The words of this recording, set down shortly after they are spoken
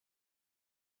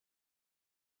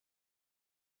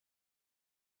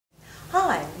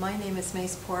My name is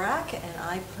Mace Porac, and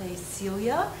I play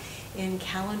Celia in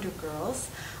Calendar Girls.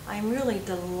 I'm really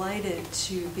delighted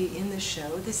to be in the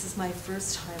show. This is my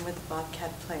first time with the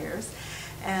Bobcat players,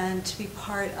 and to be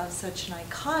part of such an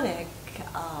iconic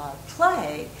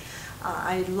play.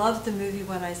 I loved the movie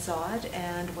when I saw it,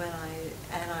 and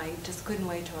I just couldn't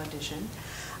wait to audition.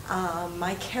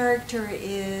 My character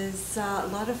is a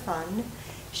lot of fun.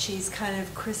 She's kind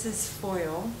of Chris's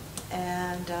foil,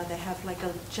 and they have like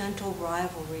a gentle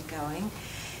rivalry going.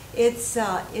 It's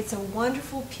a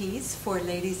wonderful piece for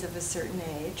ladies of a certain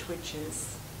age, which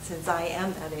is, since I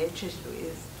am that age,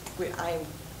 I'm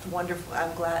wonderful.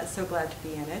 I'm so glad to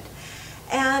be in it.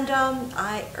 And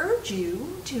I urge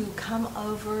you to come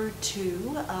over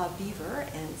to Beaver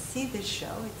and see this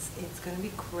show. It's going to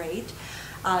be great.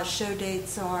 Show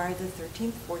dates are the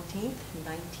 13th, 14th,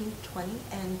 19th, 20th,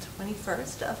 and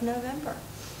 21st of November.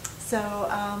 So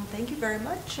thank you very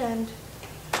much, and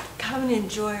come and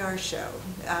enjoy our show.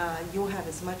 You'll have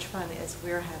as much fun as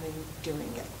we're having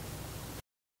doing it.